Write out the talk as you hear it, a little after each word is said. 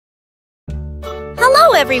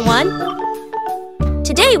everyone!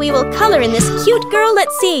 Today we will color in this cute girl.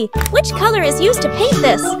 Let's see, which color is used to paint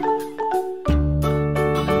this?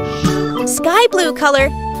 Sky blue color,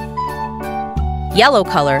 yellow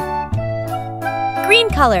color,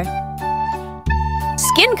 green color,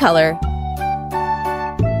 skin color,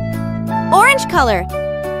 orange color,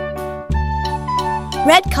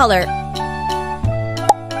 red color.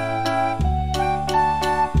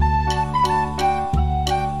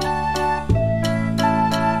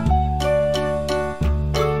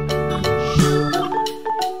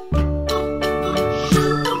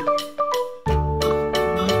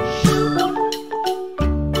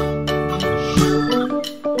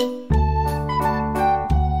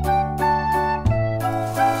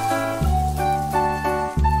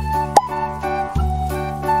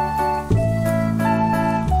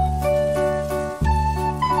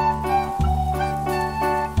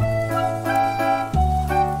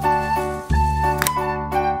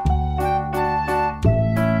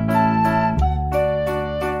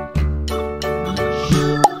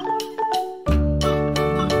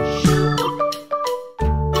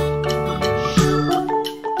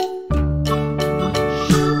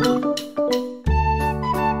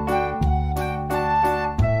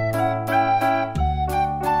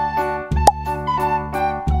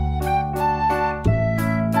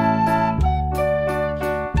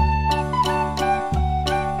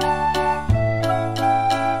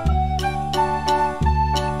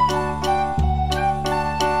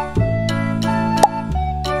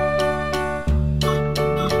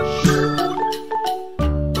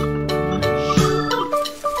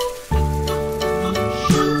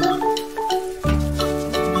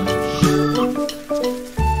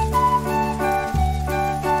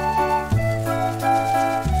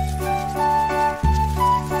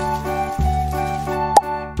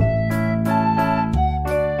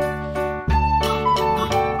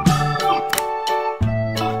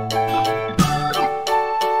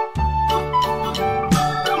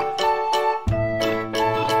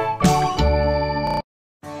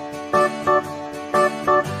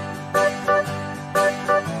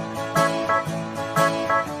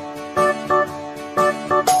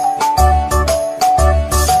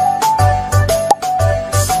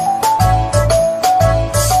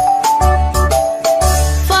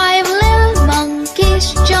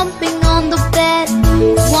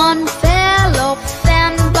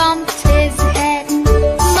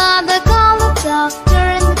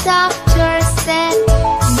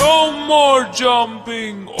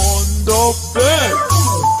 Jumping on the bed.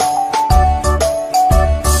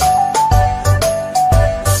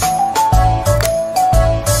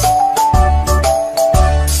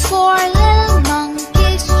 Four little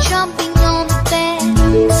monkeys jumping on the bed.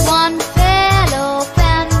 One fell off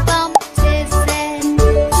and bumped his head.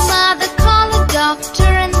 Mother called the doctor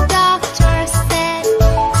and the doctor said,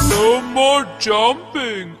 no more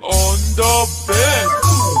jumping on the bed.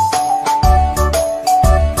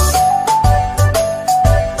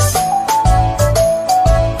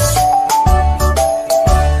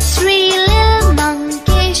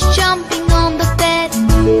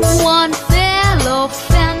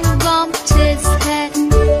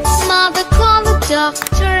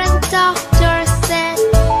 Doctor and doctor said,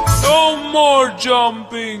 no more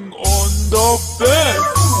jumping on the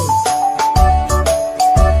bed.